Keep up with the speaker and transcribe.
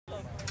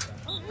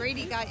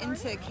Brady got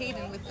into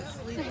Caden with the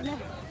sleeve.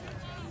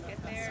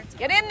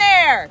 Get in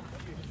there!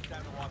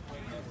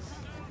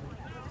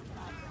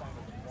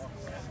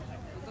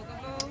 Go, go,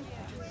 go.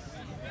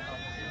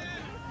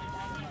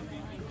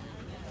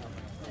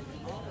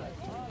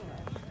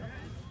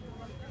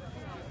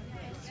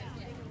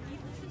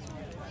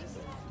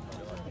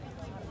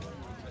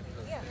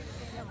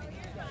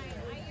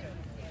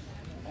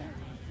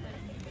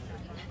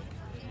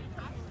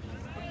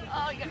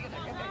 Oh, you gotta get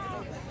there.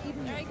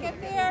 All right,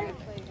 get there.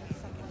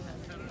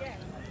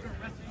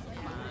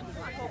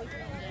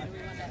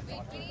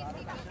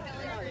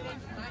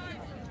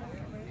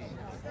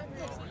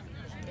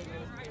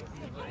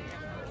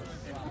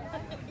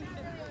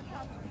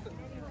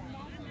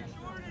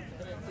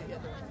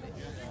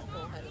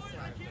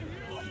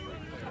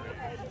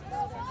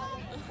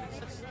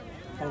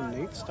 Oh,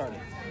 Nate started.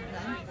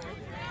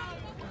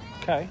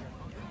 Okay.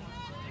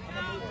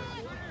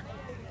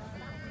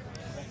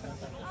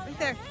 Right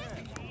there.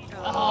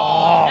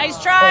 Oh,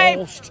 nice try.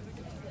 Post.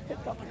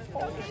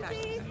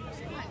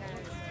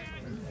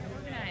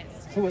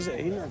 Nice. Who was it,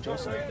 Aiden or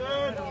Joseph? Right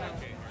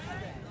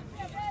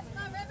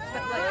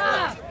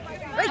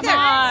Come there.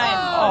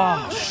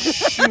 on. Oh,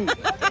 shoot.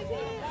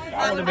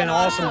 That would have been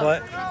awesome,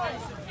 but.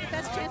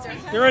 Best chance we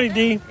had. You ready,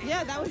 D?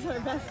 Yeah, that was our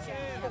best.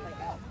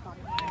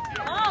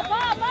 Ball,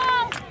 ball,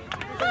 ball.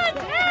 Good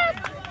pass.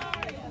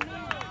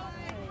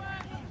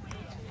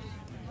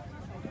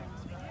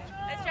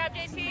 Nice job,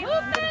 JT.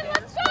 Movement,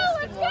 let's go,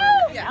 let's go.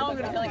 Yeah, Now I'm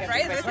going to feel like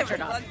right? I That's took how my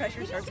sweatshirt off. blood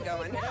pressure starts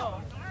going.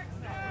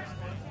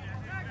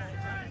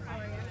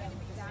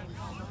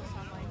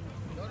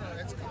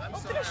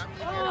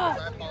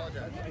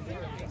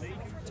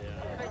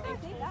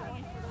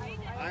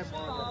 I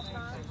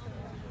apologize.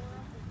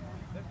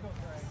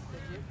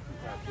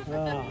 Oh,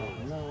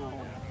 no.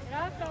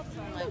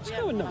 Let's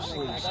go with no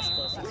sleeves.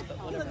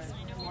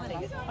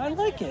 I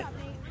like it.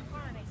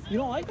 You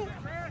don't like it?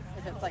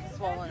 If it's like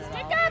swollen at all.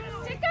 Stick up,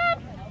 stick up.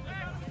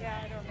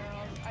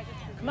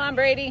 Come on,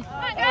 Brady. Come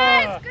on,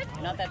 guys. Good.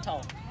 You're not that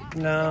tall.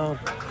 No.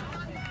 It's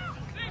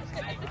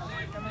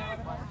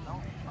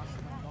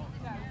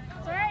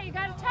all right, you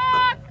got to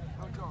talk.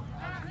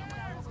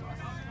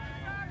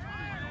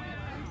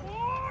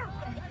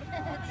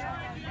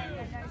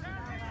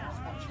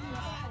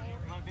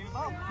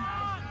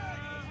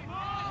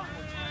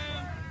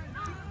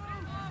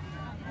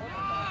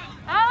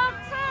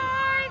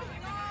 Outside.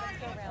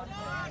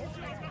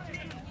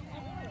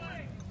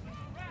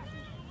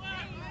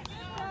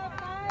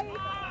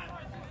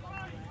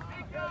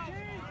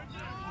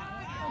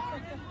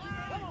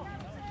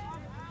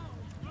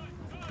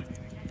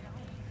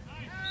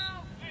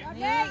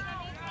 Nate.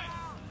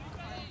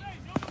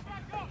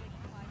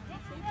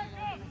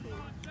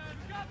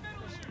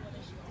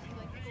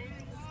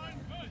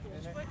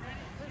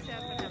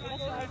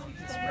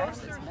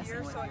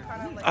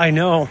 I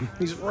know.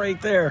 He's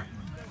right there.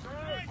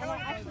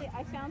 Actually,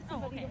 I found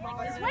somebody to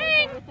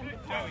Swing.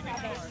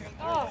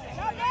 Oh.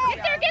 Get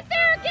there, get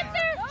there, get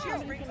there.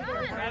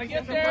 Gotta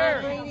get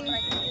there. Here we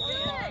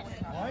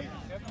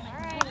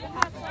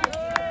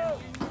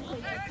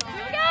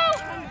go.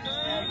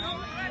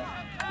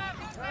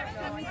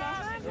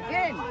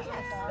 Again.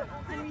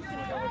 Henry's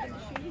gonna go with the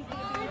shoe. He's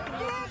gonna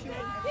be with the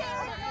shoe.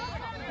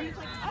 He's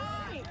like, oh,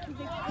 wait,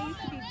 because I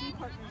used to be B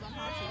partners on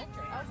hockey.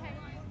 Okay.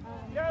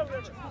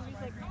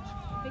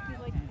 Henry's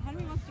like,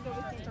 Henry wants to go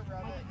with me.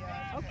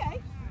 Okay.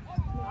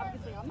 Well,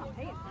 obviously, I'm not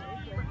paying for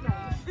it.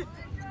 But,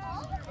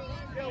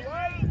 so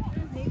I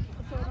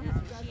don't have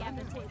to drive back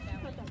and forth. She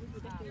thought that was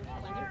ridiculous.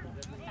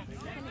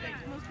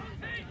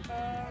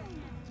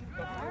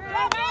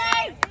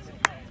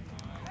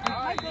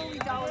 My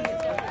goalie dolly is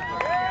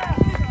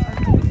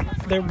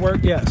They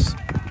work, yes.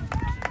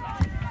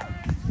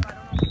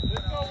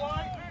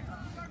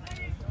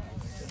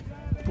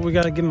 But we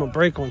got to give him a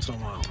break once in a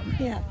while.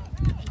 Yeah.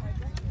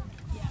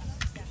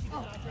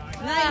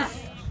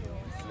 Nice.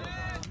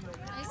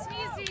 Nice and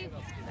easy.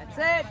 That's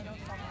it.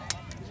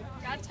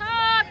 Got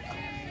talk.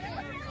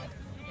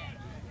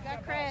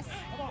 Got Chris.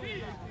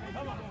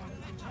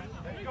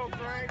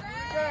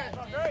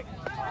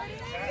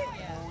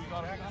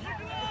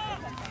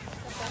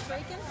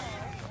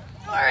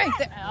 All right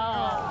there.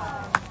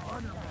 Oh.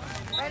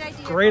 Right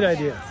idea. Great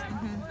idea.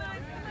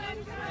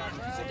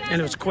 And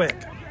it was quick.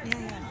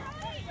 Yeah.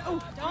 Oh,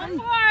 Don't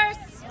force.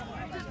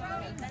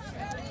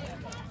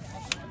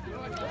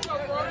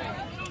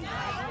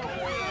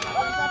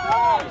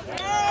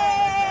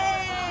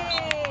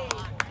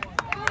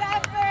 good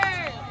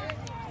effort.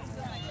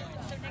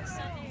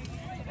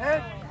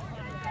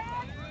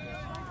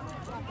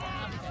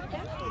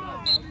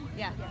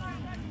 Yeah.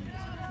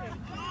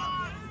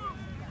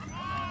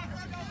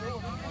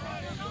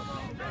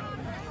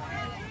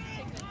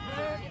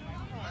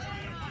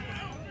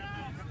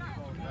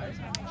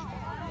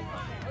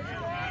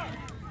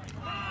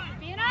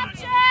 Be an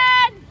option.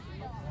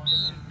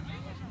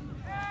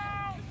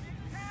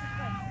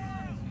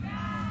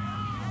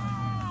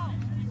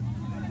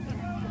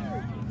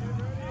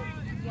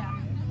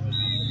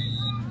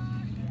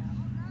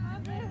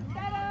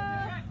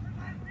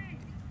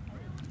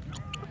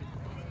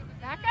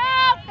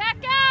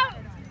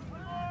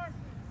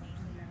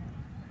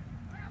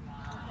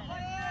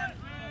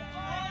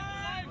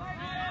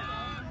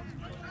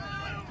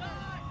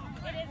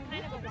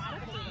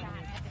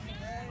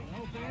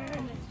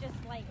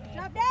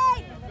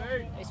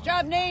 Nice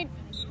job, Nate.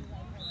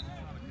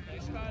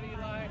 Nice spot,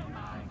 Eli.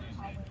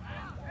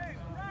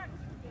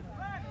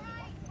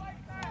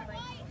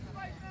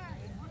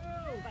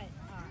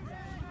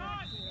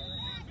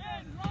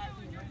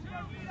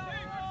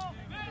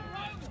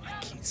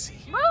 Can't see.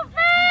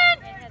 Movement!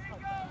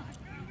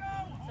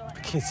 I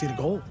can't see the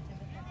goal.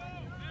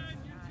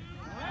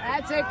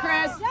 That's it,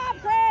 Chris. Good job,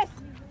 Chris.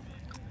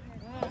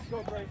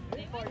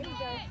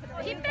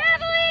 Keep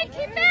battling!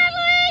 Keep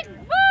battling!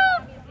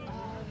 Move!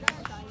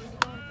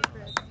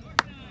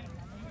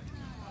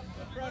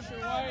 Pressure,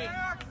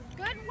 White.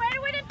 Good way to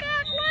win it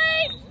back,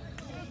 Wade!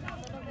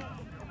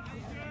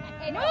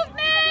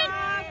 Movement!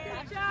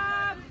 Good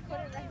job.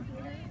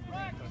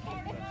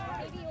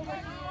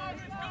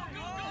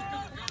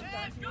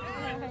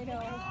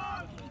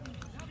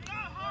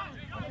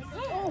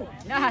 Oh,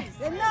 nice.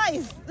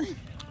 Nice. You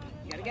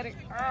gotta get it.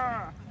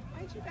 Why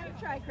don't you gotta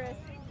try, Chris?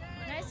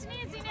 Nice and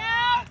easy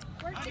now.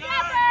 Work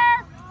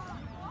together.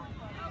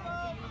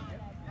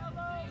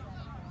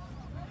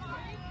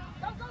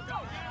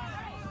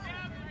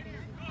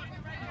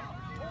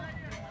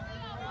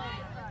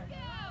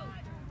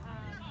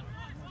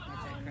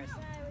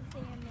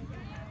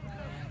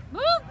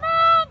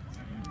 Movement.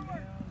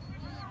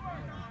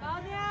 Ball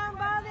down,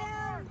 ball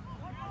down.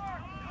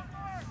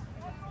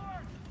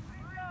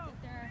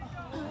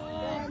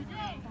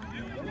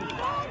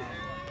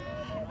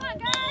 Come on,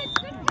 guys.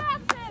 Good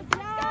passes. Let's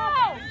go.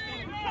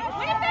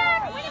 Win it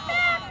back. Win it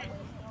back.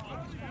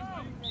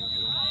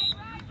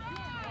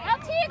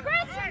 LT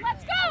aggressive.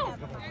 Let's go.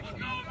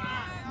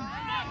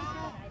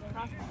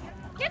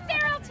 Get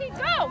there, LT.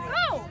 Go.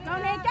 Go. Go,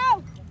 Nate, go.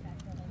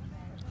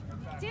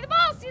 See the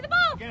ball. See the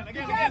ball. Again,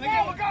 Good job,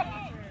 look up.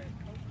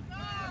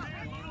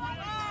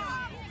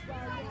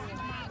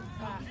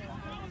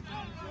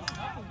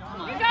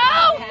 Here you go.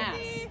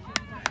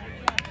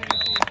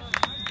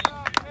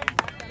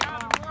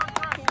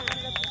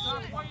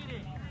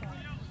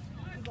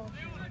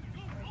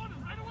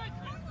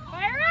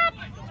 Fire up.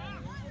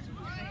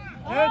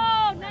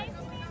 Oh, nice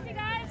and easy,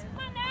 guys.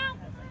 Come on now.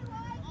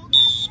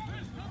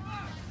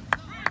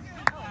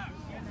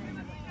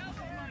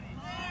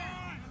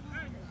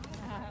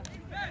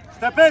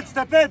 Step in,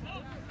 step in.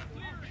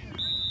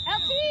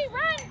 LT,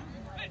 run.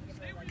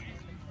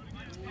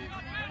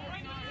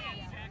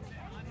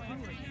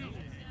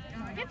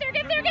 Get there,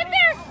 get there, get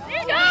there.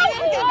 There you go.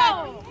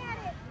 Whoa.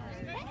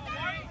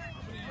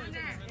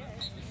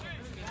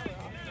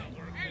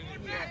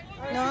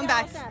 No, I'm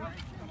back. Stay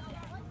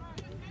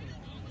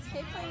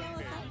playing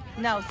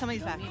LSM? No,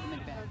 somebody's back.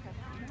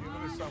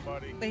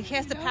 But he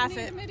has to pass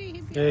it.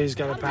 Yeah, he's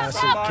got to pass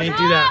it. Can't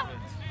do that.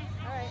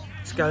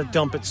 He's got to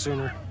dump it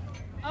sooner.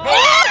 I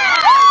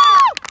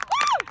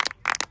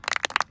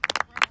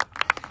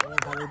don't know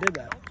how they did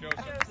that.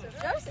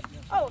 Joseph.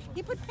 Oh,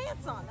 he put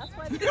pants on. That's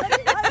why. He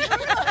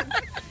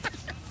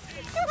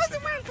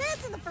wasn't wearing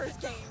pants in the first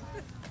game.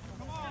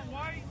 Come on,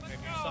 White. Let's go.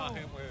 You saw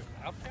him with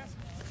outcast?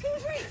 He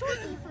was wearing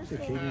shorts in the first game.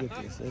 Katie get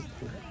the assist.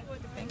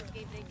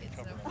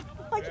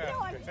 Like, no,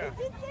 I did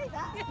say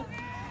that.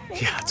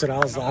 Yeah, that's what I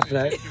was laughing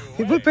at.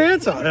 He put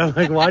pants on. I'm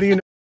like, why do you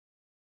know?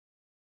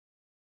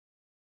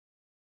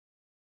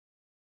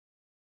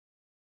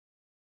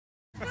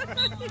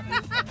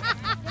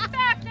 Get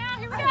back now.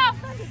 Here we go.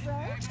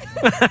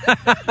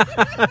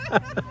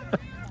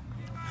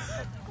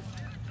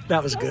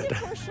 That was good.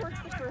 Joseph wore shorts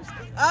the first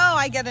game. Oh,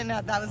 I get it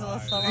now. That was a little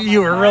slow.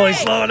 You were really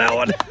slow on that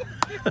one.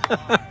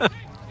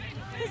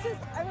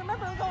 I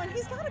remember going,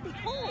 he's got to be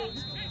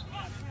cold.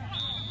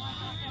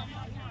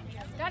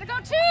 Gotta go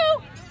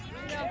two.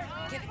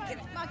 Get it.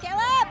 Come on,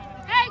 Caleb.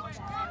 Hey.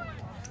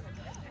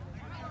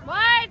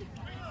 Wide.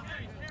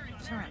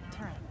 Turn.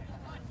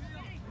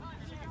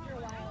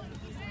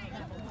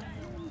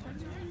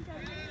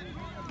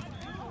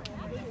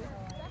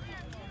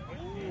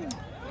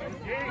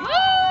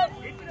 Move.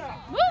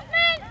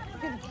 Movement.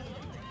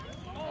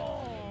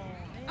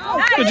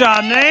 Good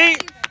job,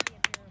 Nate.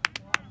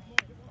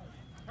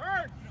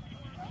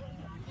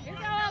 Here we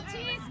go, LT.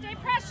 Stay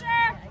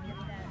pressure.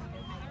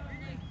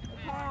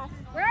 Pass.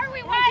 Where are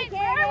we, White?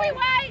 Where are we,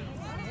 White?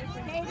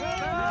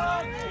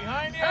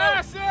 Behind you.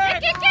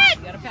 Get.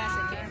 You gotta pass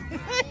it, Kaden.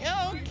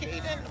 Oh,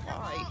 Kaden,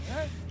 why?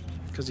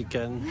 Because he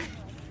can.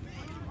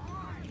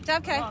 It's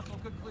okay.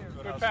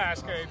 Good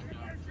pass, Kate.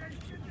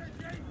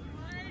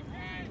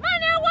 Come on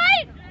now,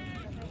 White.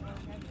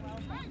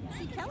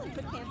 See, Kelly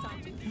put pants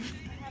on too.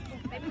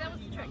 Maybe that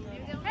was the trick.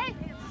 Hey.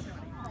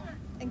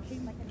 And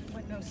Kaden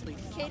went no sleep.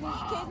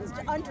 Caden's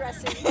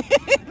undressing.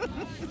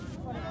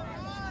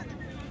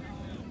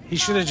 He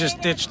should have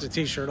just ditched the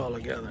t-shirt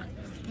altogether.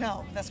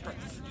 No, that's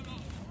gross.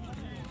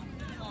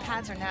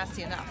 Pads are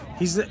nasty enough.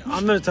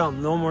 I'm going to tell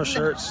him no more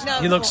shirts. no,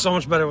 He looks no. so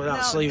much better without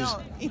No, sleeves.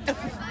 no, he doesn't.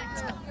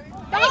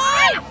 Hey,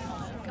 White.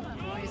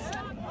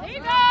 There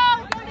you go.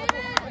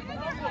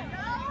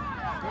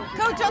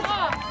 Go, Joseph.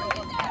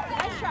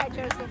 Nice try,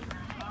 Joseph.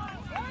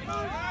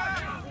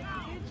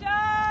 Good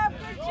job.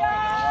 Good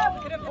job.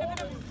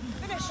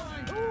 Finish.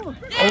 Ooh.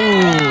 Oh,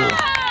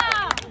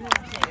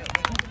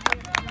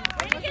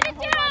 Way to get it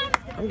down.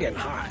 I'm getting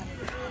hot.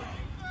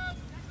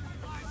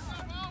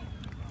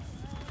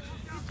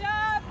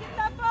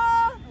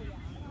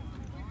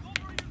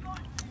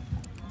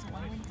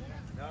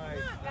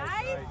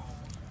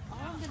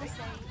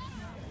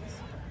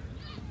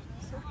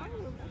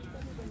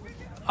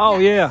 Oh,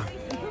 yeah.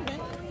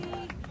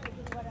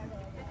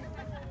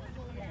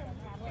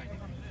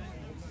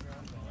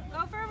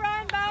 Go for a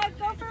run, bud.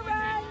 Go for a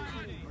run.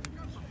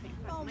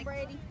 Come on,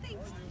 Brady.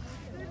 Thanks.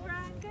 Good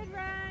run. Good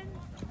run.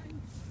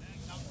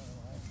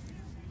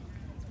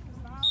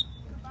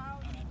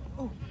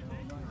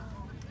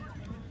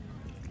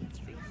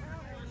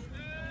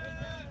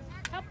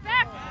 Help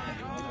back.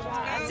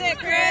 That's it,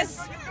 Chris.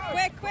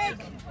 Quick,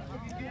 quick.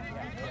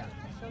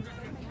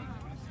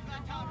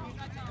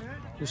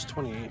 Who's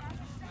 28?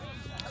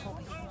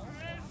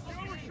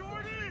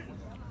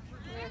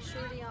 Yeah,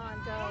 shorty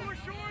on. Go.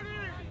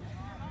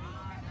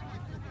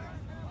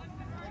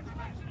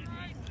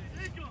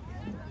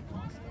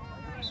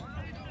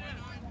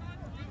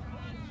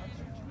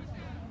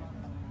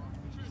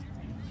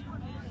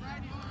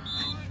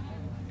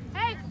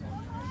 Hey.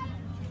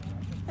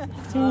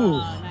 Ooh,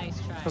 Nice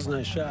try. that was a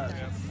nice shot.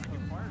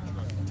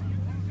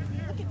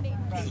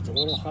 Just a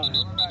little high,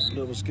 but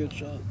it was a good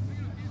shot.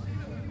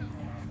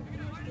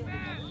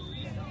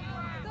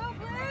 Go,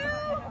 Blue.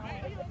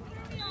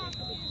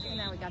 And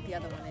now we got the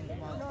other one in the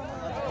wall.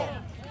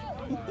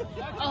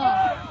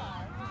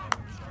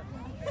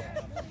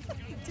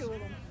 Two of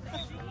them.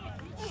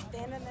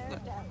 Standing there.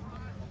 Down.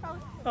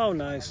 Oh,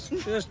 nice.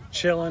 Just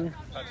chilling.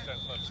 Touchdown,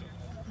 touchdown.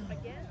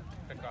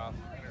 Pick off,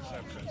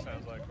 interception,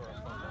 sounds like, or a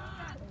fumble.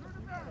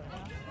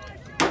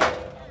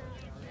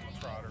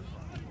 Trotter.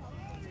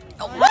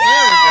 There we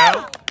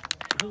go.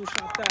 Who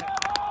shot that?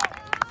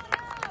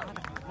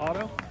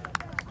 Otto?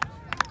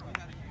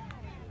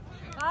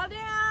 All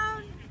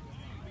down.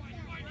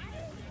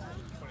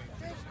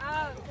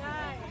 Oh,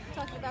 nice.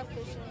 Talking about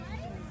fishing.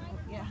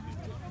 Yeah.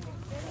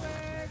 Good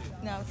work.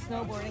 No,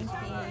 snowboarding,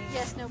 skiing.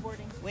 Yeah,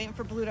 snowboarding. Waiting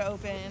for Blue to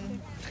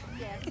open.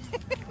 Yeah.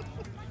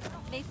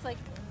 Nate's like,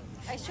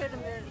 I showed him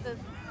the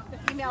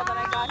email that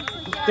I got.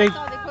 He's like, yeah, They- I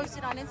saw they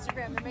posted on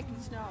Instagram. They're making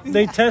snow.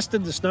 They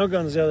tested the snow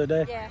guns the other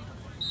day. Yeah.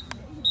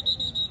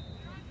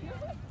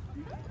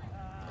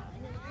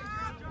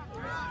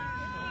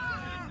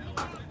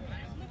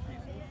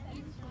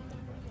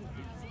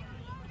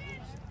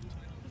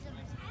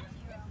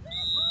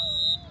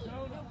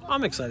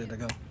 I'm excited to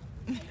go.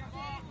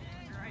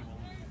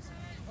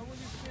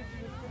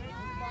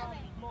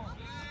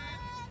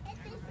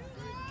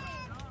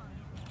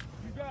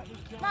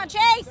 Come on,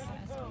 Chase.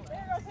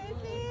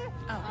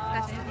 Oh,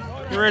 that's it.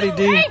 You ready,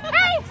 D? Hey,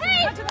 hey,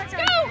 hey. Let's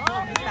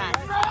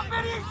go.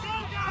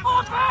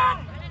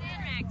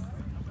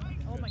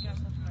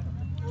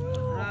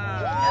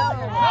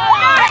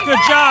 Good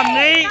job,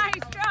 Nate. Nice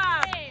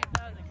job.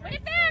 Put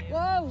it back.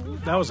 Whoa.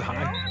 That was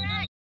high.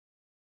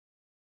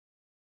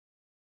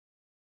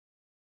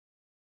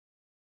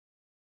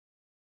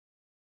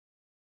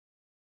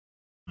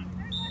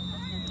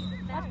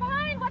 Watch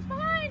behind. Watch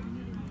behind.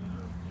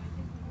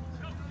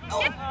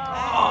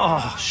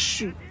 Oh,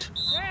 shoot.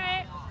 All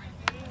right.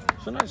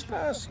 It's a nice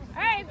pass.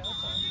 All right.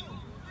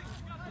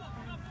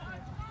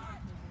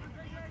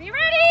 Be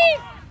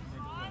ready.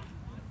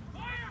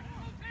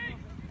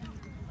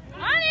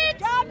 On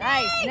it.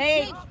 Nice,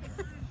 Nate.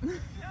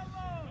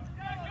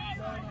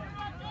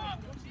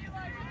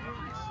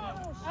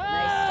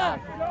 Oh.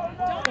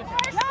 Don't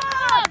force the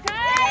ball,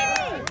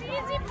 guys.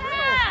 Easy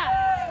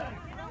pass.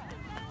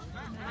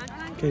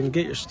 Caden,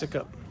 get your stick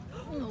up.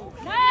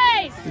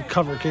 Nice. You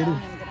cover, Caden.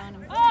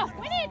 Oh,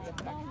 win it.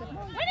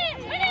 Win it.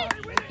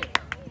 Win it.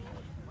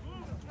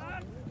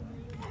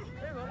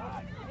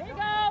 There you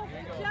go.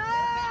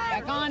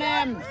 Back on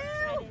him.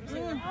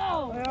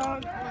 Oh.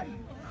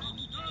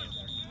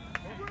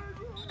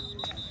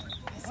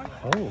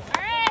 Oh, All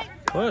right.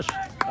 push.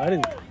 I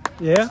didn't.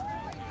 Yeah?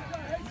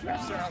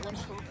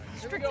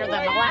 Stricter than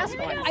the last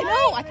one. I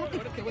know. I thought they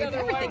took away with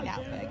everything now,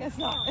 but I guess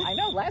not. I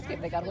know. Last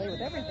game they got away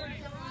with everything.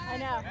 I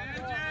know.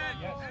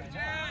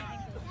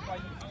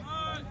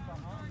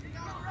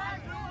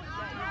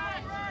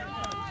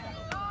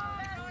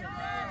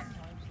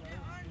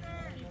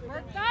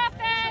 Work the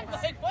offense.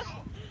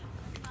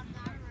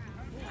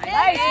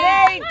 Nice,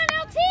 Nate. Come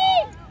on, LT.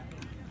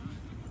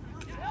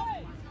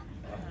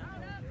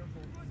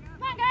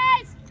 Come on,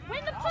 guys.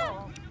 Win the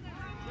puck.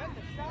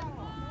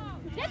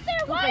 Get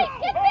there, White.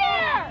 Get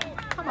there.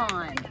 Come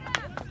on.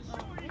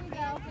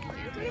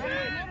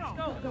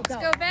 Let's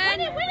go, Ben.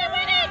 Win it, win it,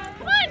 win it.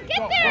 Come on,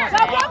 get there. Go,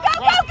 go, go,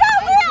 go, go,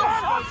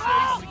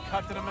 Will.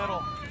 Cut to the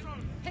middle.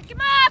 Pick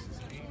him up.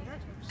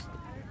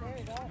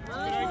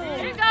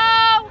 There you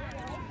go.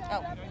 Go,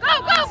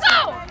 go, go.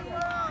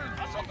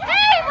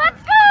 Hey,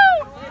 let's go.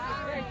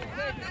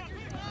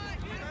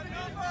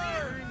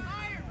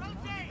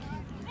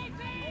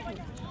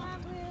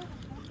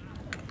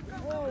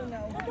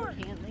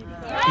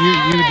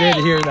 You did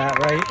hear that,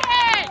 right?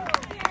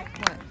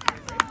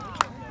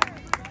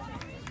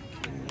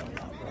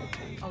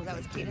 Oh, that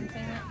was Kaden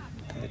saying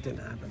that? It didn't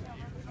happen.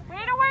 Way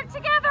to work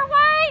together,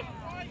 White.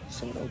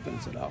 So it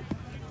opens it up.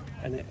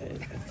 And it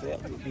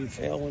fails. You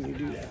fail when you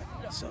do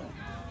that. So.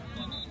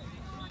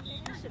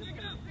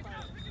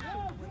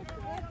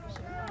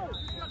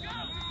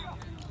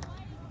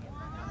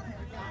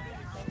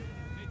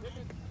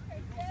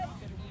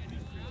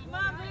 Come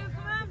on, Blue.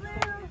 Come on, Blue.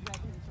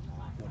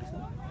 What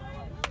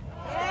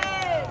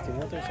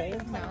were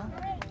saying? No.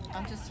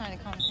 I'm just trying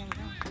to calm things down.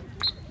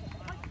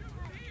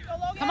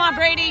 Come on,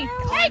 Brady. All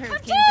I heard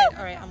was Kane said,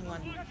 all right, I'm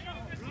one.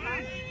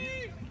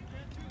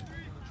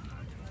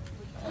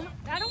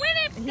 Gotta win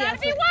it. He Gotta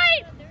asked be what-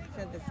 white.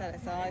 Said this, said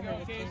it. So all I heard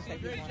was Kane said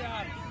he's one.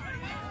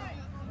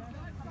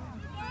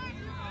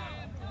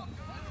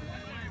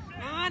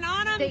 On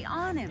him. Stay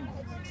on him.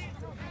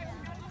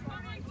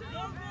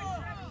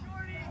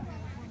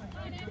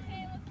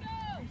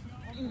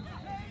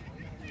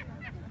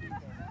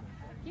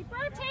 Keep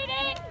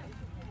rotating.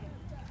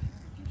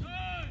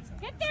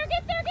 Get there,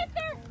 get there, get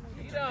there.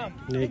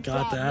 Nate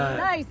got that.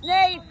 Nice,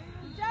 Nate.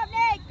 Good job,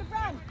 Nate. Good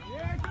run.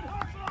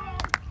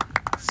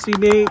 See,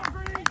 Nate,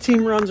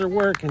 team runs are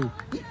working. Come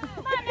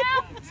on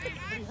now.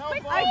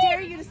 I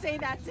dare you to say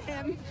that to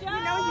him. You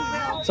know you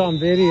will. It's on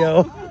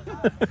video.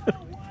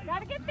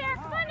 Gotta get there.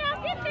 Come on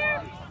now, get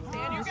there.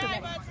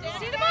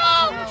 See the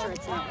ball.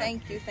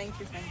 Thank you, thank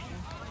you, thank you.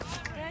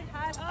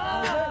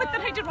 But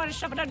then I did want to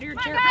shove it under your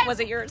chair if it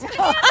wasn't yours. Let's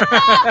go.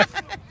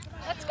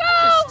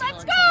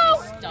 Let's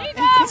go.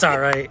 It's all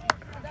right.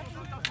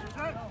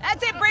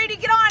 That's it, Brady.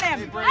 Get on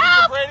him.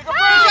 Help. Good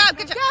job,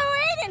 good job. Go,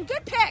 Aiden.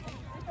 Good pick. Come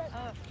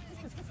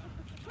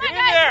on, in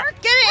guys. there.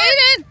 Get it,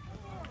 Aiden.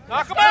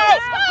 Knock him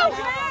Let's out! go.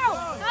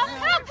 Help,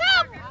 help,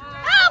 help.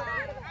 Help.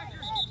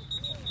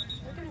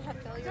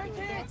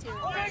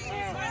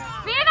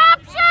 Be an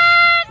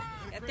option.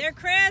 Get there,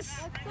 Chris.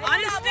 On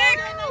his stick.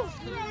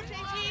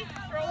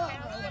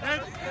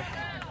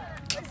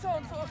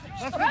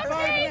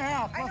 Rotate.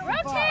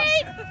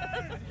 Rotate.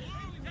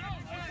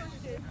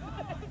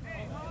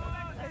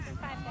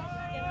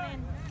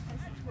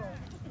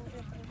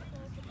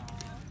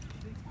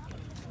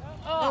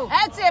 Oh,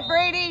 that's it,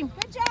 Brady.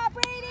 Good job,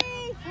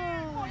 Brady.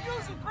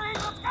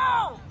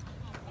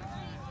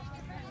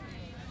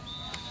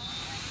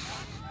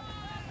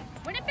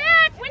 Win it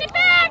back. Win it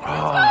back. Let's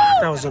Oh,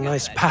 go. that was a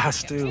nice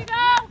pass, too. Go.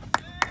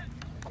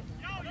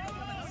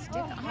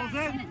 Slow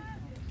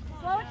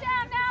it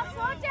down now.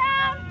 Slow it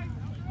down.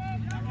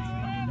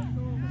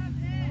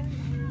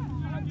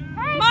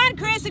 Hey. Come on,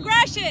 Chris.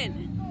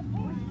 Aggression.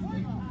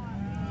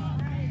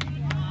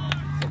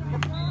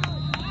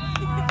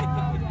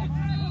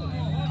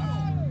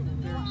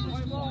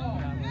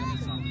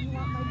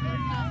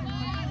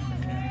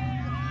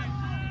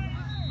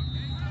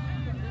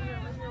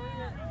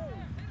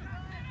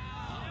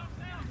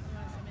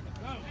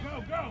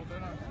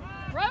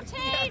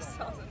 Rotate.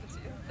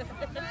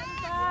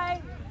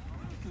 Side.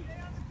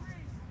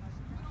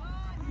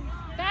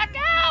 Back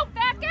out.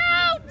 Back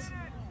out.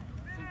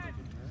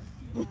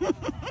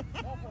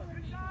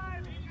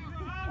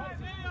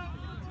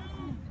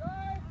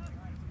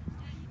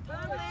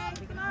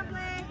 Come on,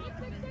 Blake.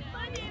 Good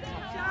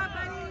job,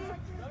 buddy.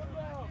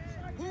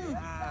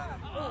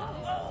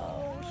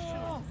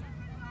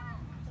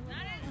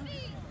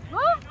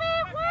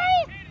 Movement.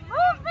 Wait.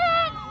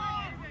 Movement.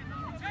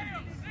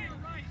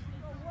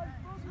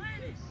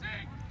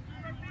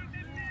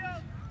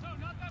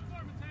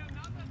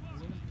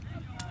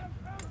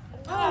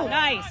 Oh,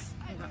 nice.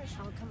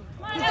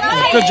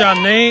 Good job,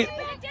 Nate. Put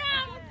it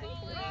down.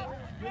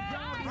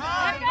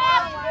 Back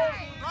up.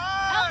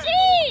 LT.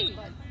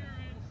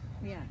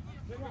 Yeah,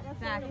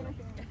 exactly.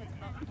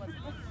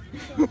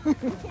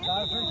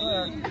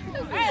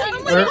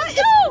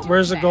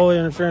 Where's the goalie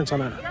interference on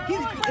that? Nate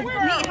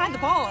had the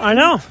ball. I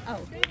know.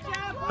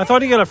 I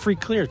thought he got a free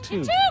clear,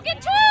 too. Get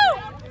two.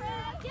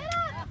 Get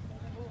up.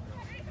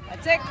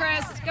 That's it,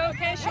 Chris. Let's go,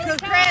 Chris. Go,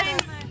 Chris.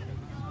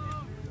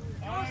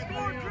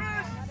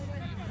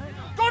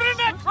 Go to the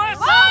net, Chris!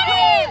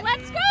 Okay,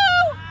 let's go.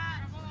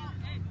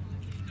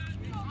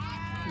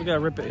 We got to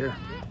rip it here.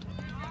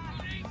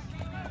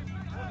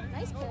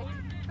 Nice pick.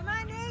 Come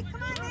on, Nate.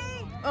 Come on,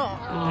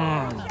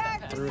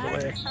 Nate. Threw it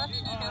away.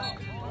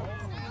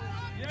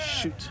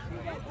 Shoot.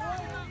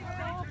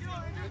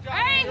 All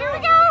right, here we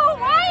go.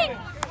 Right.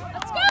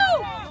 Let's go.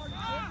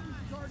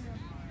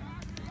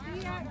 Be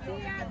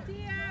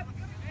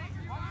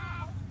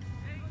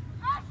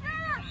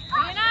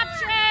an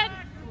option.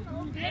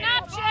 Be an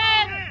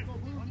option.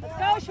 Let's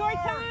go. Short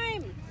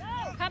time.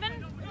 Coming.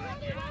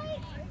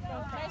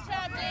 Nice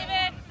shot,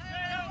 David.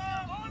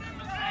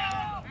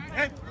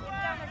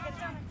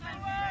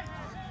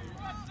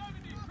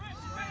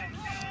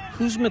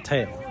 Who's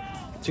Mateo?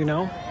 Do you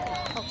know?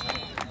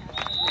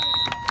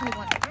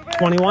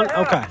 21?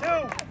 Okay.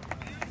 Hey,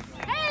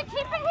 keep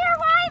it here,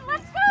 White.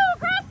 Let's go,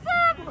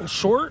 aggressive.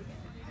 Short?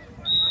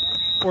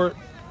 Or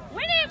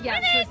Win it, win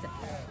it.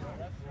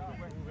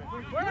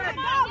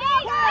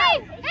 Hey,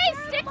 hey,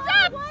 sticks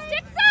up,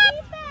 sticks up.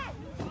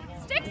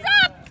 Sticks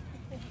up.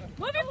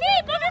 Move your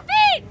feet, move your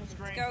feet.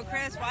 Let's go,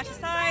 Chris. Watch the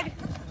side.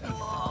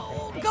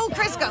 Go,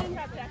 Chris, go.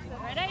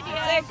 Right idea.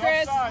 That's it,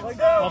 Chris.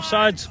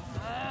 offsides?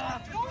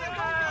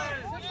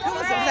 Who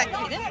was it? Was that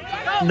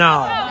Kaden?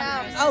 No.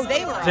 Oh,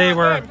 they were. They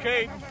were.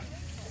 Kate.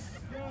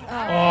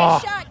 Oh,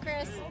 Shot,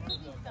 Chris.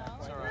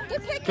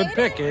 Good pick, good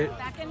pick, Kate.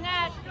 Back in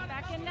net,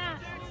 back in net.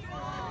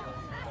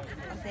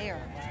 They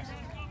are.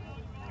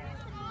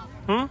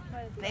 Hmm?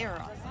 They are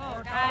awesome.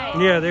 Oh, nice.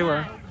 Yeah, they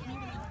were.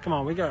 Come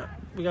on, we got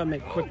to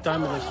make quick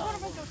time of this.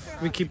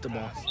 We keep the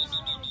ball.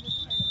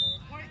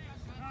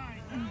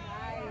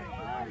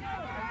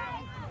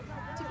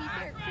 To be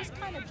fair, Chris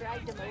kind of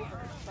dragged him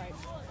over,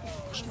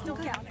 but still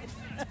counted.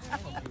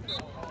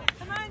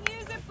 Come on,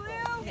 use it,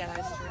 Blue. Yeah,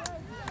 that's true.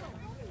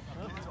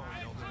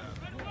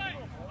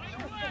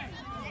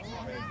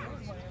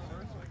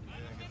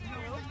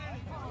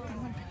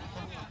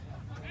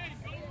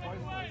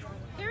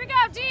 Here we go,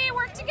 D.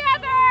 Work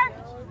together.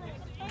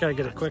 Gotta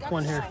get a quick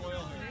one here.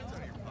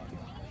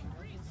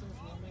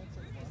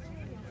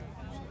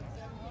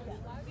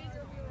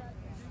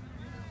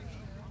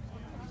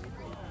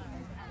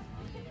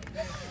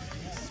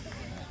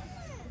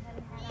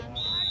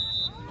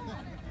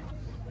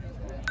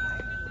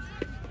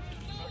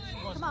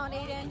 Come on,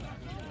 Aiden.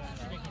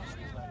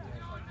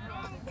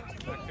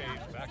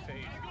 Back to 8.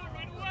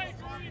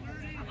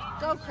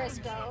 Go, Chris,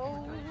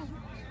 go.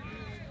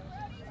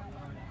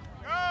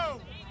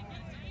 Go!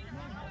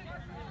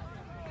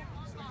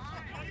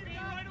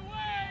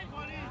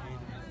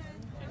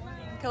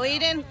 Go,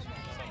 Eden.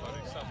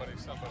 Somebody.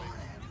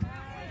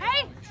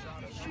 Hey.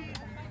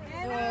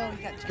 Oh,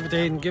 we got Give it to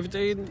Aiden. Give it to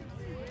Aiden.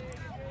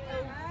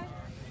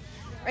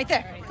 right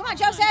there. Come on,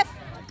 Joseph.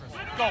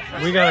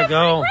 We gotta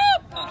go. Woo!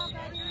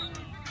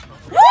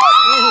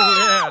 Oh,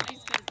 yeah.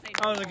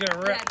 That was a good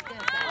rip.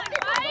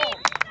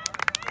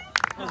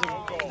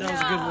 That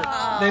was a good rip.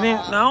 They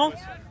didn't know?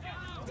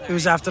 It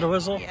was after the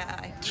whistle?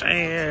 Yeah.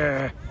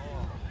 Yeah.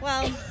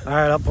 Well, All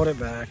right, I'll put it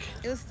back.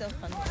 it was still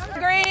fun.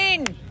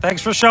 Green.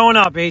 Thanks for showing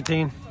up,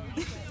 18.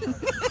 Get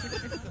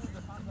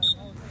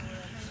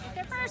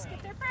there first.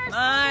 Get there first. Come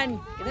on.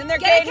 Get in there,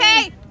 Get it,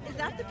 Katie. Kate. Is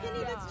that the penny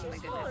that's too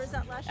small, or is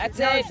that last That's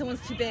No, it. this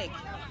one's too big.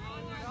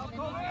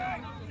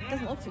 It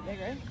doesn't look too big,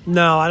 right?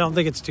 No, I don't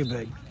think it's too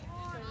big.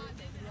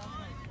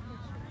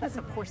 That's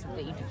of course the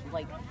age.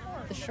 Like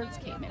the shirts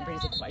came in.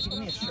 Brady's like, why'd you give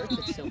me a shirt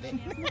that's so big?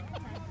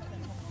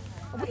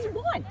 What do you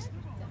want?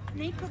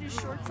 Nate put his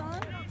shorts on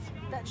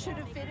that should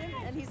have fit him,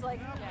 and he's like,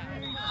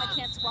 I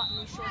can't squat in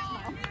these shorts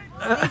now.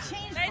 They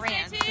changed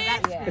brands, so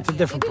that's Yeah. It's a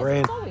different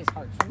brand. It's always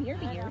hard from year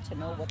to year to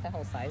know what the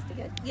hell size to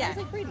get. Yeah. It's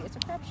like Brady. It's a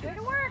crapshoot.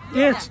 To work.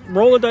 Yeah, it's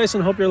roll the dice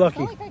and hope you're It's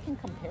lucky. not like I can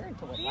compare it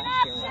to what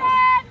last year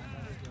was.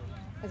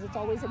 Because it's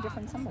always a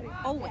different somebody.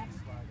 always.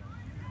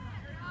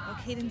 Oh,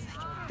 Caden's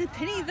like, the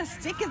penny, the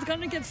stick is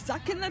gonna get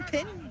stuck in the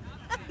pin.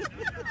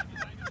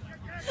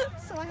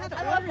 So I had to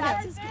order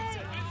That's him. his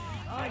concern.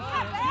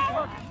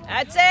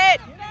 That's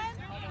it.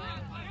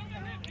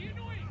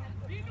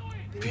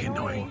 Be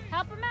annoying.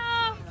 Help him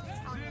out.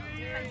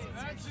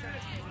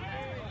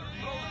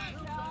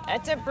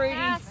 That's it, Brady.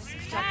 Yes.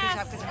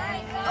 Yes.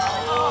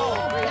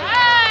 Oh,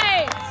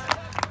 Nice.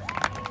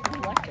 who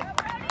left it?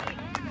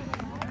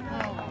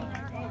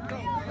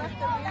 Left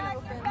the man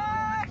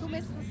open. Who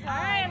missed the All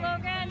slide? right,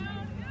 Logan.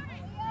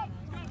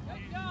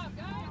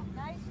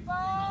 Nice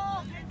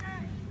ball.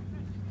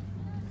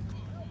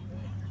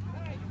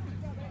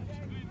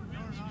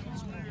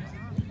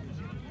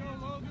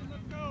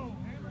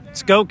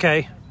 Let's go,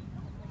 Kay.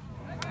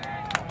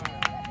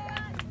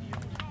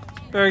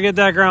 Better get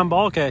that ground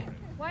ball, Kay.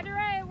 Wide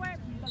right. Wide.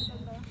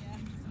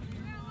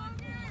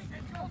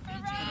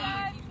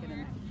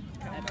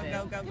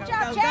 Go, go, go, Good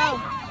job, go, Jay.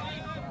 go.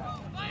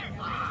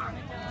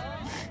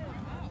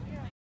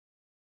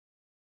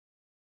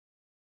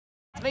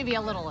 It's maybe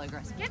a little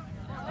aggressive.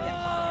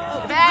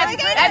 Oh, Bad.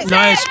 That's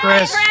Nice, it.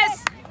 Chris.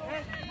 Chris.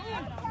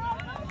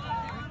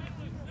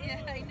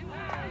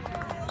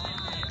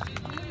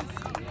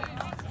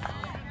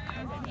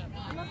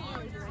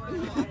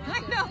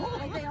 I know.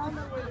 Like they all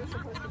know where they're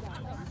supposed to go.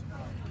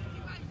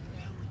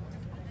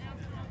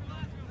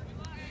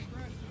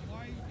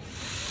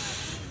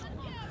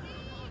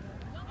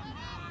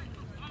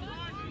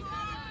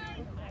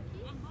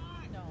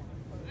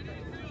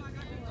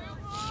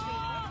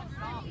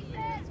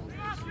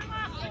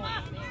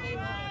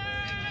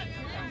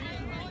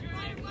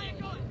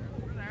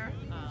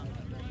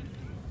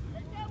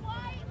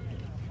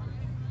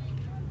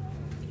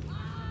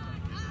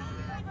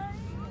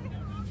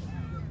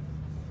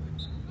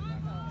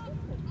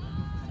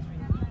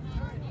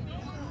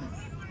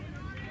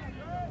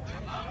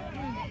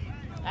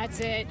 That's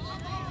it.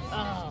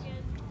 Oh.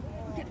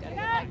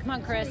 Come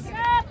on, Chris. Go,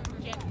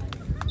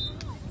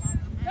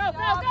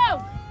 go,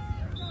 go.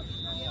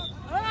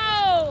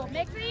 Oh,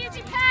 make the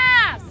easy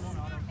pass.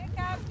 Pick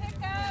up, pick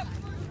up.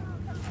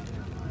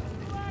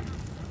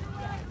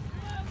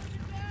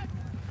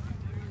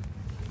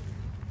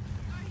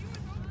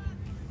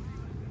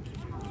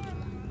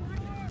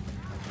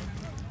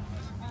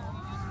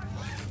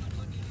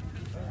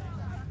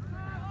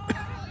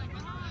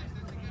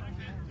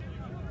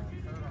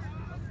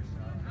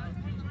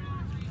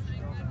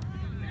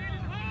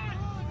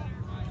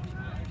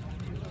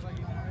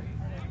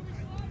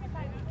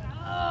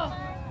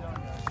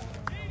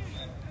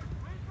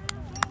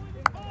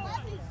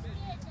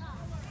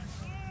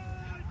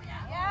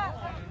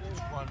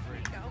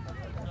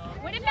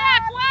 Win it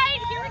back, White.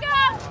 Here we go.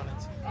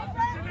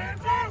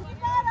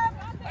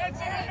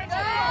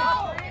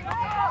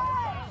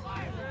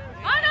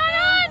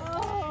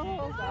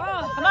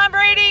 On. Come on,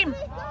 Brady.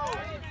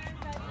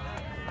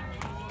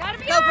 Got him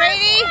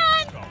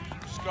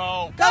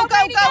Go. Go, go,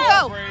 go,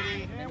 go.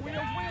 Brady. Come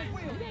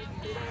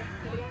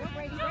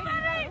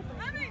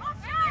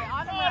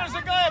on, there's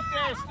a guy up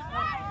there.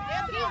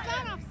 He's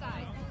gone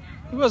offside.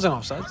 He wasn't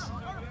offsides.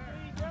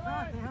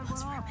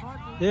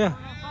 Yeah,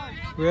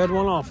 we had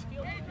one off.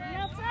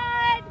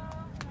 Outside.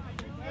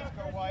 Let's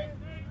go, White.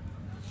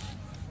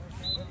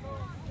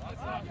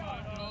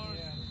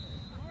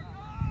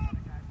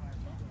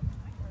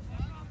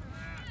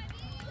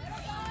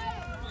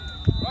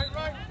 Right.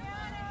 Go.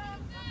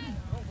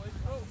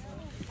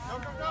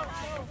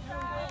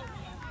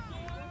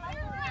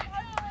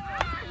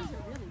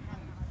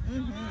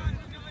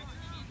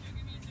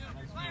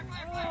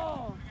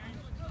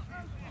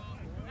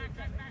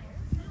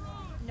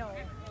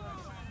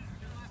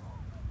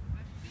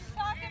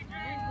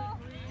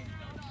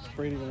 Is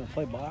Brady going to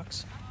play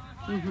box?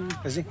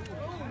 Is he?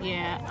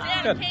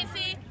 Yeah. Good.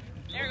 Casey.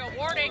 There you go.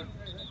 Warning.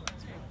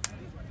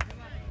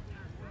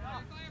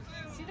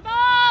 See the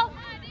ball.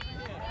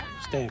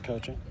 Staying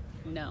coaching.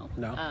 No.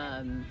 No?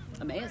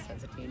 Emmaus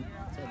has a team,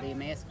 so the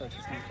Emmaus coach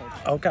is going to coach.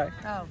 Okay.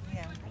 Oh,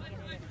 yeah.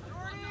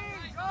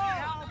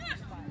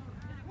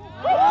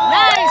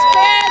 Nice,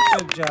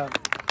 Chris! Good job.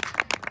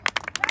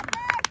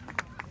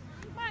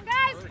 Come on,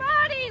 guys.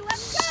 Body.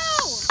 Let's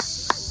go.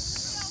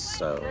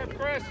 So,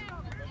 Chris.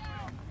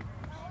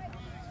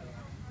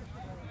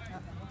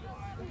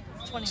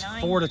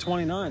 29.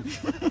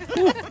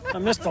 4-29. I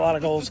missed a lot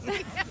of goals.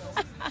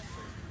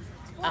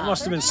 I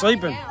must have been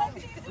sleeping.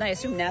 And I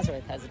assume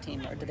Nazareth has a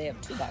team, or do they have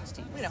two box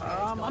teams?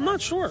 I'm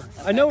not sure.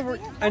 I know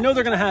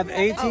they're going to have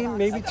a team,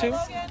 maybe two.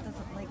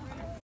 Doesn't like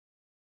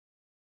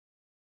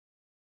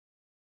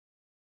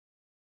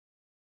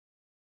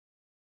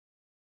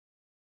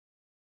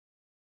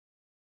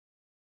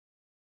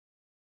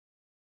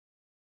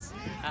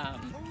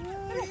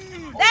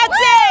That's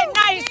it!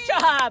 Nice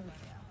job!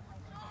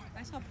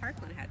 I saw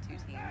Parkland had 2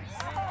 teams.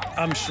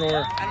 I'm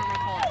sure. I don't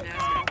recall if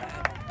Nazareth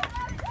had.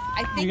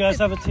 I think You guys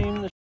have a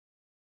team?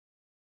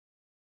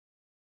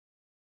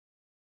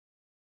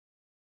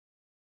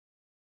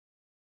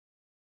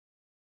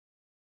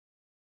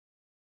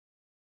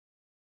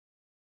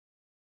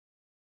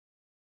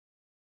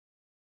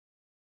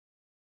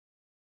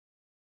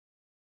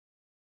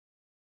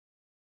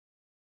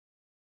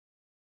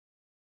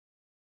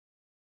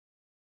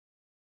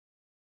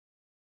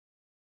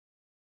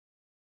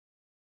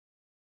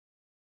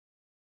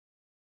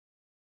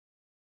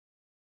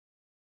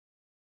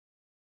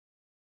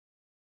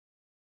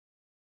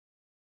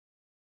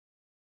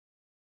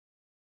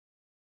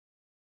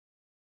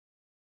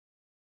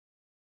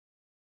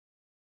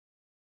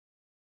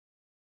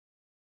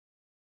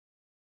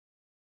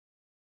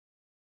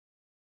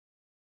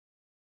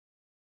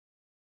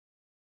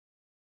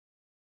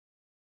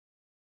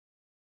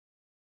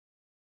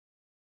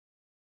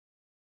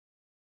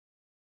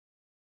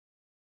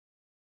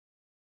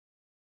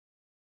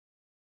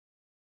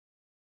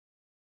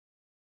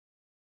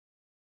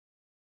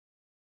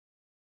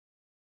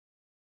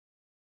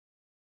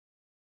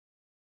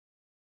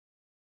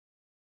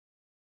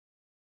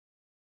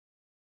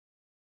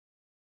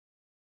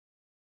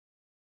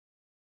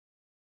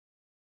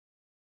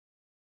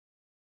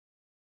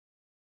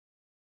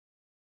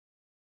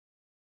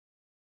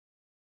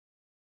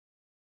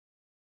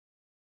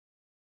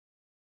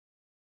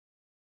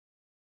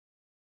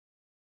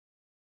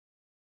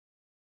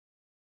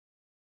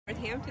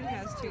 Northampton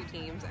has 2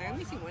 teams. I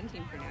only see 1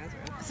 team for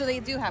Nazareth. So they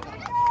do have one,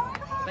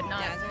 but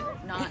not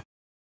Nazareth? not.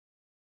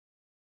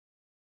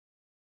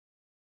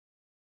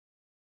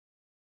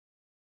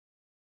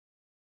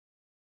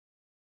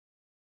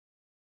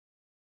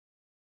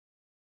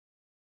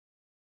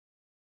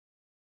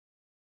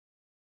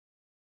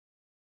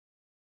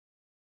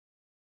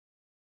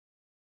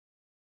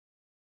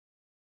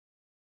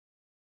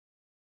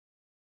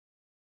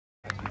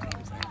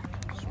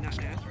 Not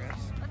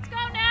Nazareth. Let's go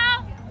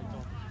now.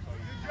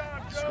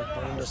 So they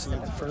blamed us in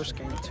the first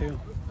game, too.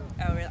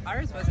 Oh, really?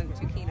 Ours wasn't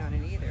too keen on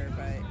it either,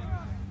 but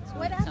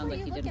What It app sounds were like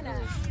you you didn't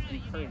looking really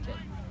encourage it.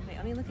 wait,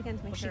 let me look again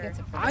to make She sure. gets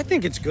it for I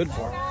think it's good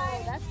for him.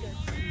 That's good.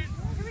 Here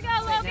we go,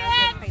 Nazareth Logan.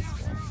 High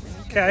School.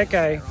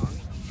 Okay.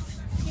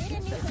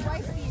 Kaden needs a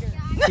wife beater.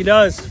 He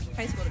does.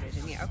 High school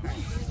division, yeah, okay.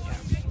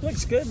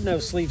 Looks good. No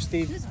sleep,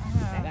 Steve.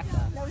 Yeah.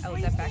 Oh,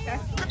 is that Becca?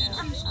 I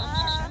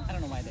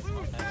don't know why they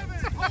spelled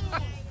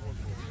that.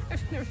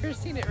 I've never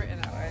seen it written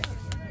that way.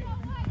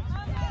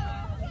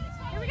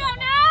 Here we go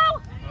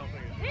now.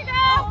 Here you go.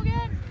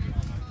 Logan.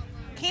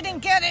 He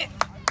didn't get it.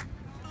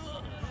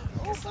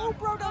 That's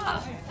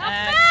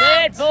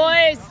it,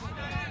 boys!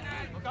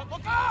 Look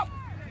up!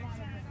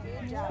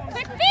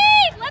 Quick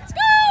feed. Let's go.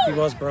 He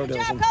was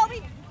bro-dozing.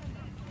 Coming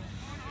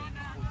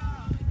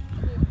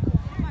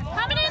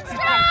in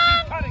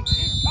strong.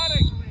 Keep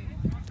cutting.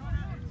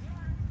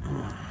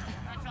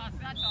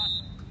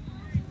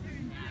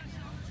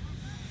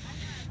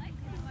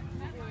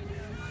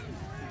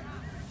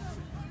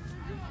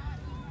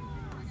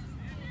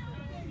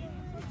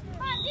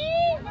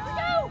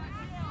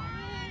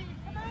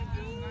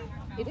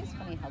 It is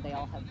funny how they all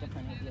all have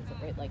different ideas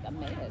of right. Like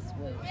Emmaus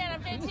was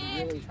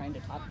really trying to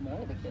talk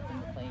more of the kids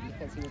into playing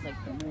because he was like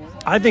the more.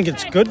 I think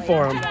it's good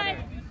for him. I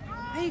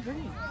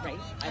agree. Right.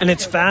 And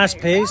it's fast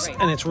paced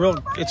and it's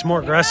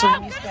more aggressive.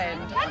 You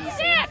spend on the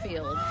same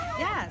field.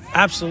 Yes.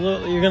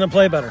 Absolutely, you're gonna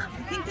play better.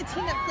 I think the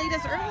team that played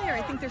us earlier,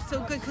 I think they're so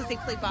good because they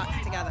play box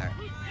together.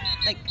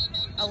 Like,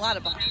 a lot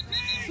of box.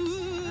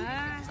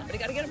 Somebody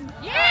got to get him.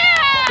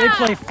 Yeah! They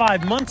play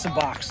 5 months of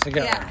box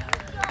together.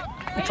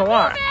 Yeah. It's a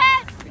lot.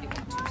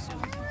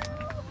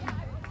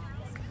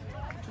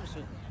 Too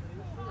soon.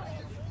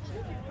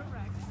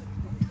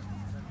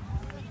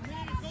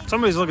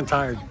 Somebody's looking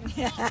tired.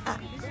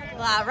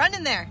 Run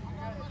in there.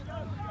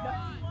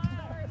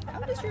 How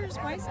does yours?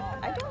 Why is it?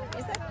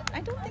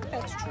 I don't think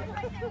that's true.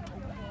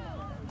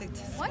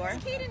 Why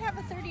does Caden have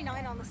a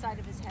 39 on the side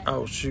of his head?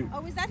 Oh shoot.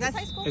 Oh, is that his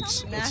high school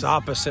It's number? it's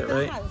opposite, That's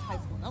right? not his high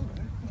school number.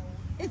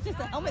 It's just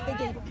a helmet they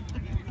gave him.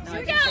 No, I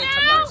Here think we they go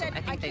took now. ours. I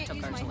think they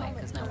took ours away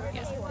because now we're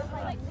getting.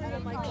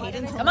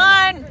 Caden told Come me.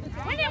 on, Win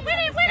it, win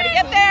it, win gotta it!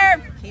 get there.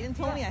 Caden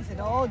told me. I said,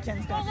 "Oh,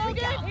 Jen's gonna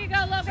freak out." Here you go,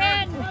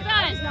 Logan. Well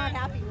done. He's not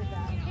happy with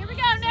that. Here we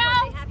go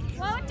now.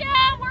 Slow it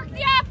down. Work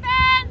the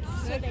offense.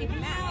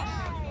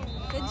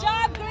 Good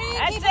job, Green.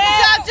 That's Keep it. Good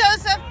job,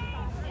 Joseph.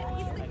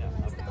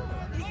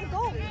 He's the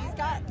goalie.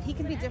 He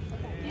can be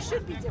different. He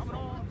should be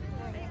different.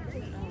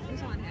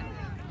 Who's on him?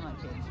 Come on,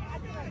 kids.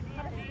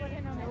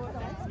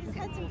 He's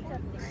had some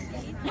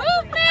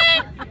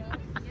Movement.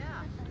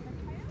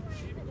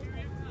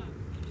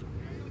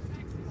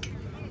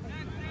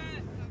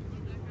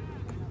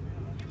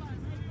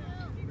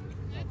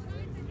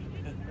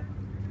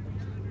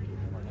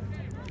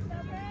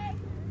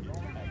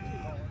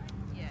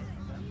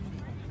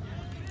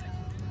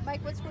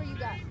 Mike, what score you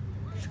got?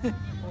 Pick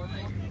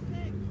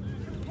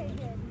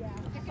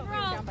and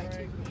roll. Down by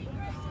 2.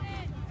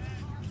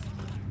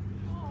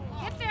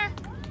 Get there.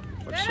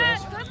 What's Good, yours?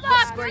 good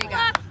luck. score you good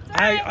got? luck.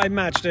 I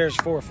matched theirs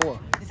 4-4.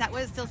 Is that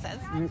what it still says?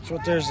 That's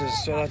what theirs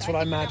is, so that's what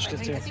I matched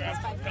it to. I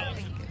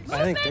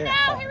think they Movement now.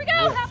 have Here we 5. go.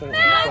 We have Help 4. him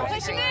out. But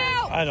Push him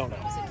out. I don't know.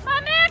 Come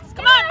on, Max.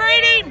 Come on,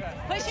 Brady.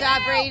 Good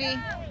job, Brady.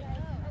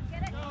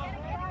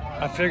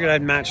 I figured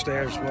I'd match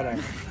theirs,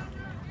 whatever.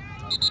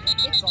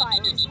 It's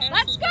 5.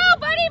 Let's go,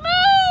 buddy.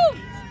 Move.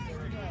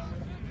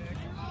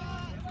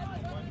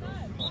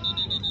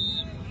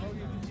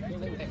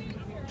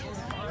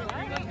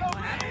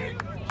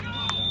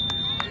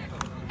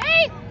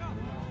 Hey.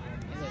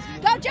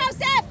 Go,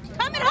 Joseph!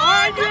 Coming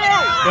home!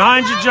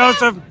 Behind you,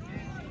 Joseph.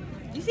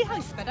 You see how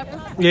he sped up?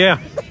 Yeah.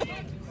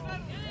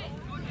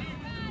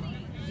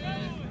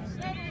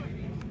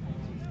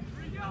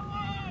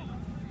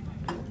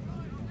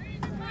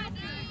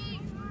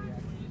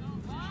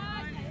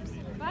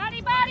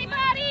 Body, body,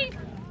 body.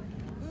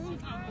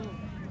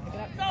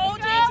 Go,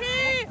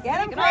 JT! Get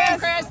him,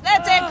 Chris.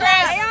 That's it,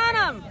 Chris. Stay on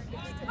him.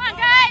 Come on,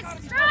 guys.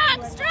 Strong,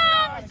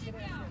 strong.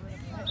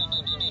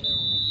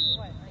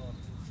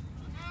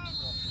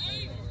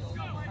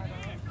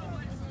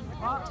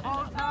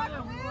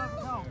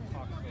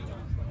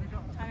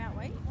 Timeout,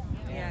 wait.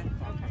 Yeah.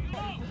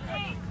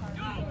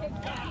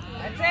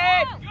 That's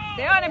it.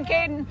 Stay on him,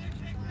 Caden.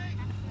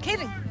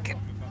 Caden.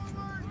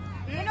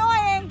 You're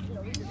annoying.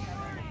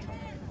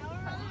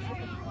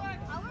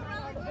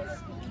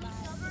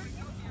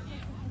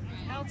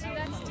 LT,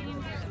 that's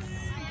dangerous.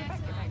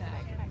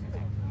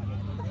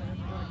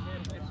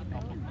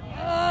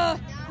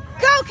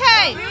 Go,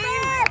 Kay!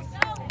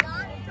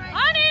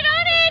 On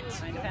it!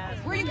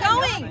 Where are you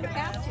going?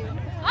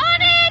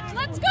 On it!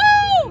 Let's go!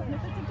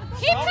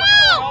 Keep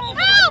calm!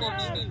 Help!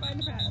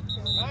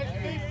 Nice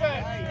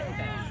defense.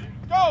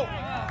 Go.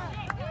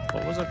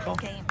 What was it called?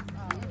 Game.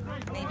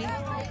 Maybe.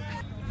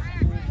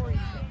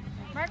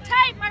 Mark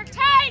tight! Mark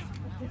tight!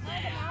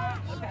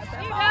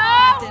 There you go!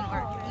 Didn't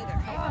work either.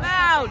 Come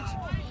out!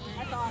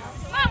 Come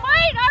on,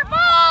 wait! Our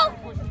ball!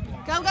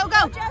 Go, go,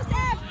 go!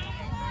 Joseph!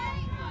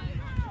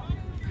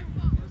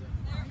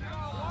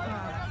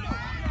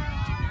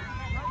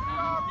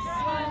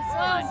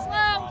 Slow,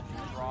 slow!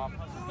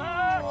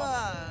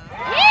 Whoa.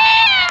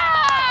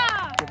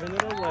 Yeah! Giving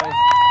it away.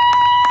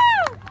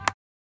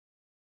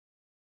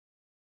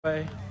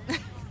 Away.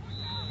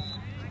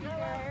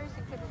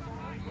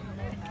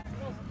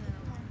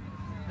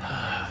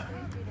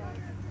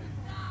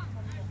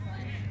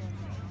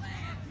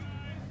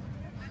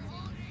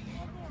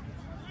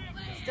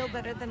 Still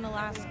better than the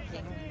last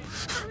game.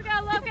 Here we go,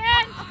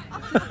 Logan!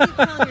 Keep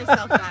telling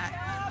yourself that.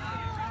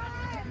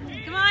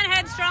 Come on,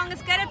 Headstrong,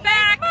 let's get it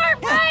back!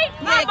 Smart, right?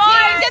 Yeah,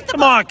 Caden, get the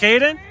Come on,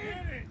 Caden.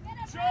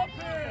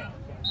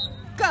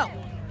 go.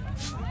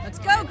 Let's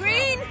go,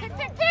 Green. Pick,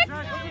 pick, pick!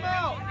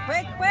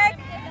 Quick, quick.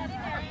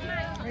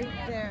 Right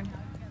there.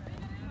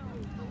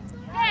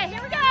 Okay,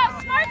 here we go!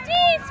 Smart D!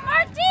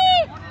 Smart D!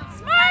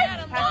 Smart!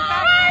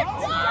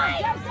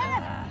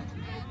 Smart!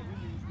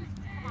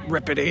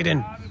 Rip it,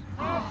 Aiden.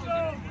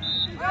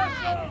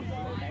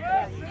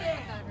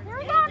 Here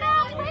we go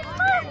now! Play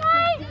smart,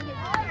 right?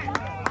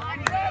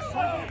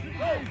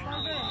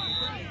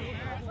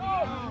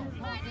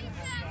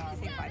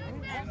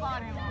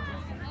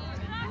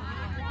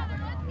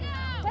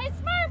 Play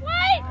smart,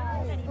 White!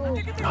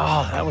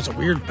 was a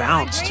weird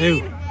bounce, too.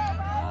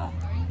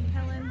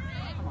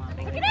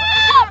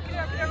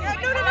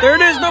 There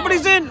it is.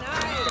 Nobody's in.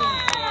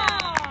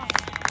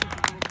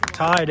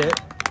 Tied it.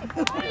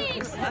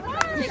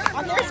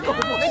 On their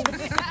scoreboard.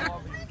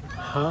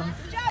 Huh?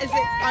 Is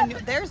it on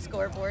their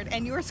scoreboard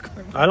and your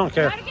scoreboard? I don't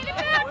care. Gotta get it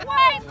back,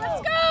 White.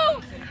 Let's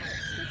go.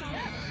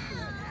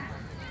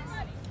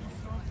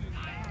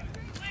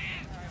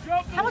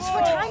 How much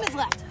more time is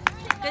left?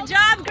 Good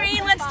job,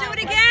 Green. Let's do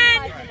it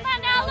again. Come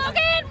on now,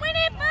 Logan. Win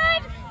it,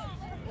 bud.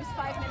 It was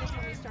 5 minutes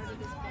when we started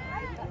this play.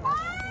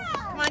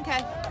 Come on,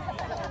 Kay.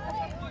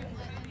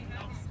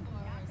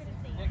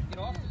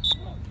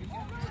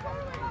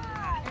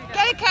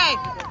 Get it, Kay.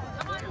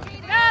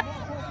 Up.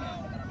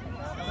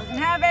 Doesn't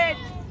have it.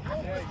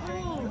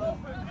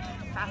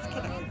 Fast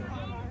kicking.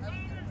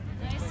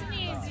 Nice and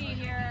easy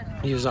here.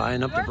 He was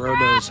eyeing up the Work for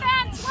Brodos.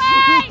 offense,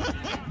 White.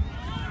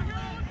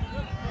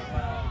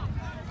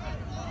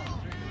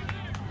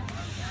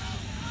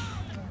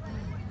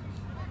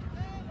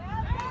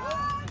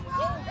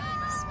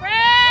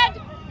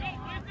 Spread.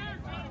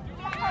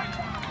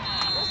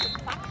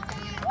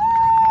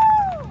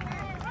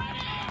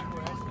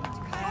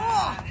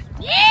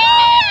 Yeah!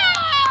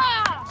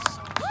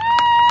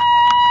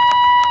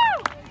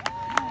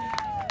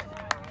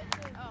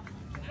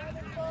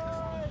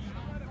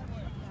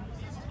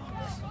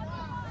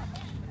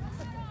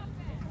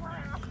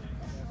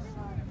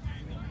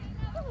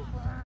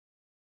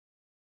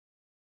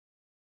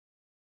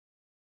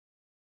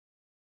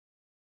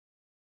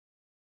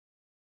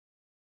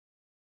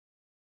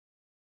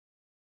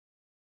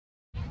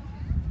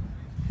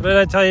 What did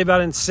I tell you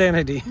about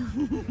insanity?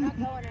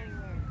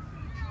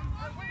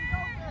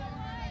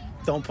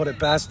 Don't put it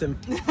past him.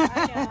 There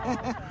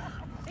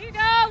you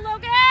go,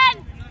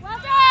 Logan. Well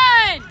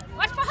done.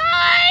 Watch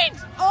behind.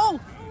 Oh!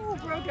 Ooh,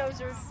 bro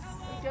dozer.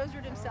 He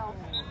dozered himself.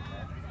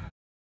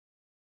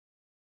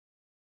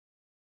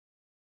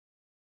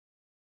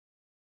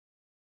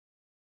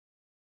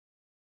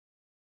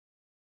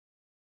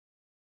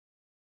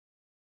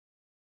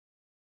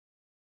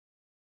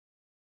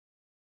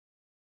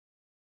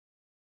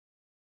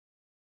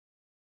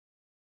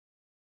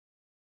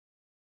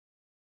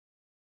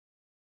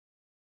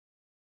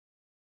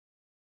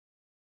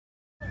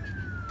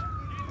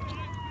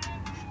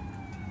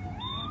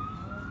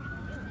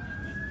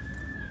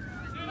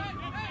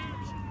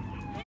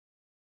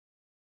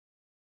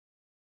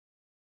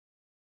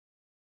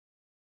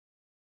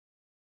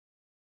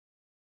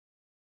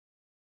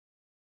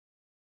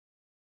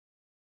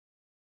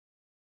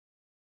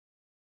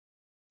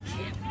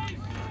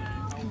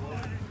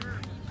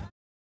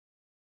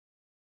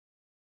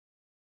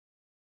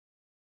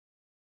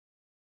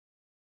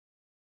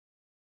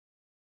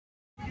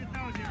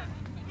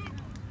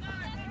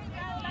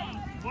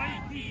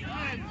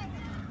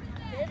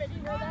 David,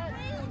 you know that?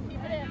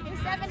 Keep it in.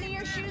 70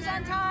 your shoes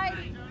untied.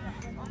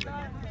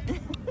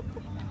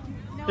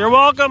 You're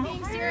welcome.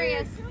 Being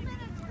serious.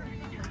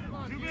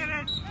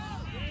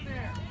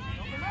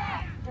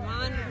 Come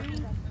on. There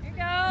you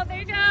go. There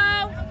you go.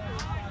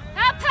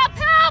 Help, help,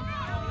 help.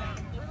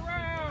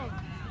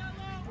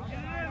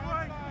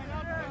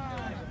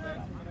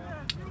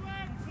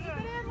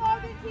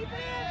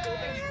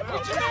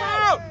 Push him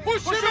out!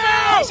 Push him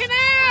out! Push him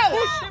out.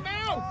 Push him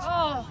out!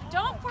 Oh,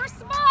 don't force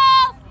the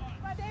ball.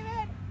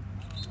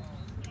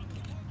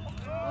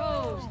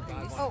 Whoa.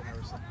 Oh.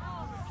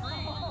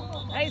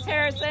 Nice,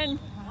 Harrison.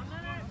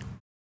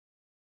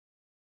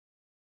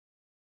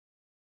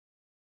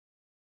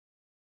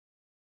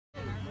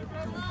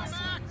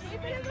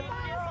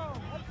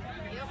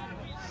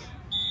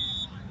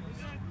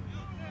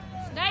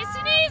 Nice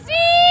and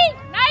easy.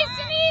 Nice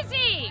and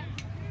easy.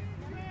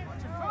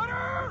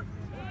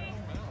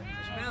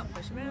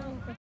 Push him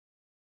out.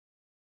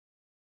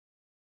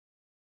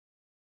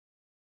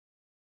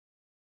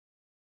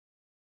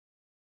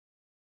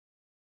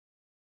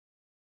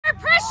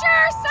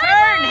 Pressure, sir.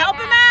 Turn, help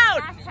him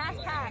out. Pass.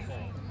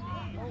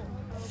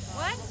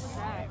 What?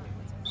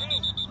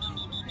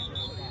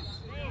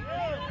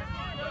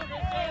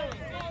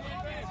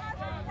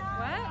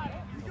 What?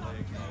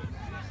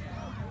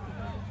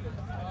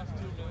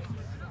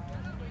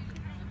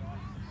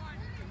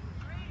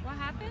 What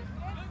happened?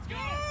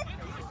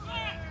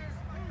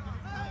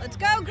 Let's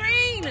go,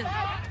 Green. Brady,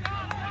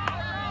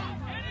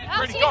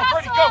 LT go, hustle.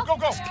 Brady,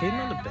 go. Is Caden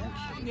on the bench?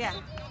 Yeah.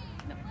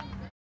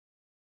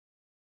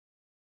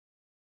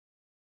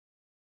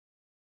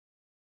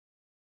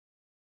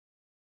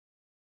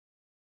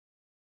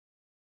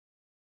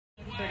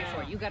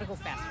 You gotta go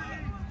faster.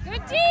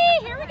 Good D.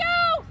 Here we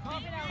go.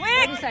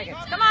 Quick. 30 seconds.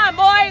 Come on,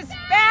 boys.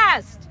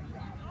 Fast.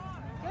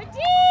 Good D.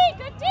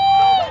 Good D.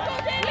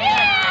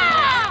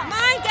 Yeah. Come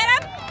on, get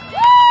up.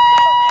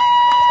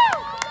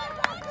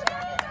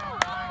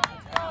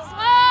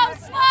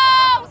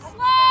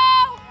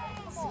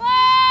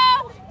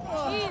 Slow.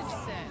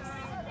 Jesus.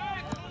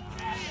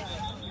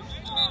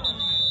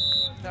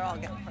 They're all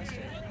getting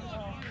frustrated.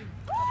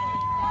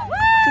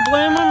 To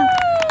blame